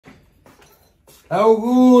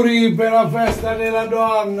Auguri per la festa della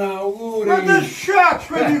donna, auguri. Ma che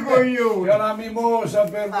sciacque dico io? C'è la mimosa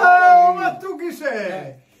per voi. Oh, ma tu chi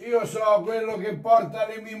sei? Io so quello che porta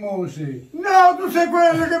le mimose. No, tu sei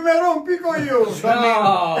quello che mi rompi i coglioni.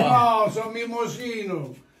 No, sono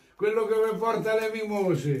mimosino, quello che vi porta le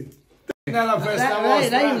mimose. Nella festa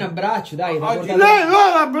vostra. Dai un abbraccio, dai. Oggi Lei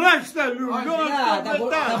non l'abbraccia lui, Oggi non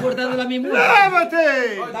T'ha portato la mimosa.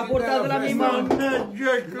 Levati! T'ha portato la mimosa.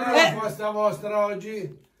 Mannaggia il non è la festa vostra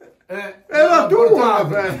oggi? È la tua la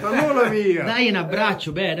festa, non la mia. Dai un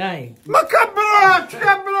abbraccio, beh, dai. Ma che abbraccio,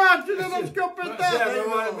 della scoppiettata!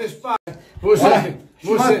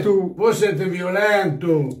 Voi siete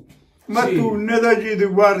violento. Ma Sì. tu ne dai di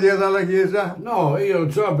guardia dalla chiesa? No,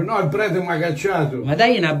 io so, no, il prete mi ha cacciato. Ma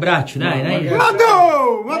dai un abbraccio, dai, dai. ma Ma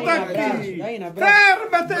tu, ma Dai un da abbraccio, chi? dai un abbraccio.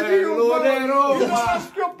 Fermati di un Bello di Roma. Una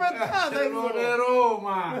scoppiettata! Bello di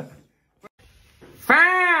Roma.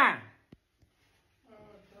 Fa!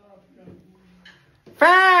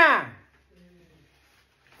 Fa!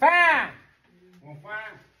 Fa!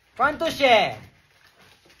 Quanto c'è?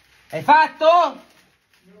 Hai fatto?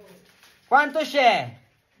 Quanto c'è?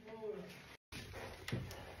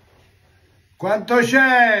 Quanto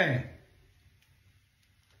c'è?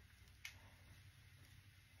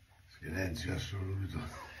 Silenzio assoluto.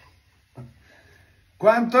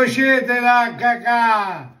 Quanto siete là,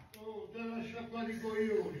 cacà? Oh, te lascia qua di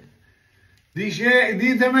coglioni.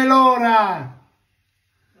 Ditemi l'ora.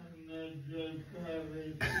 Mannaggia il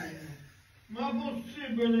carrettino. Ma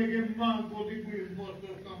possibile che manco di qui il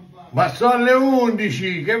vostro campano? Ma sono le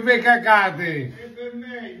 11, che ve cacate? E per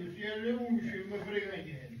me, se alle 11 non mi frega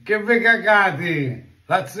niente. Che ve cacate?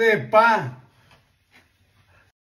 La zeppa?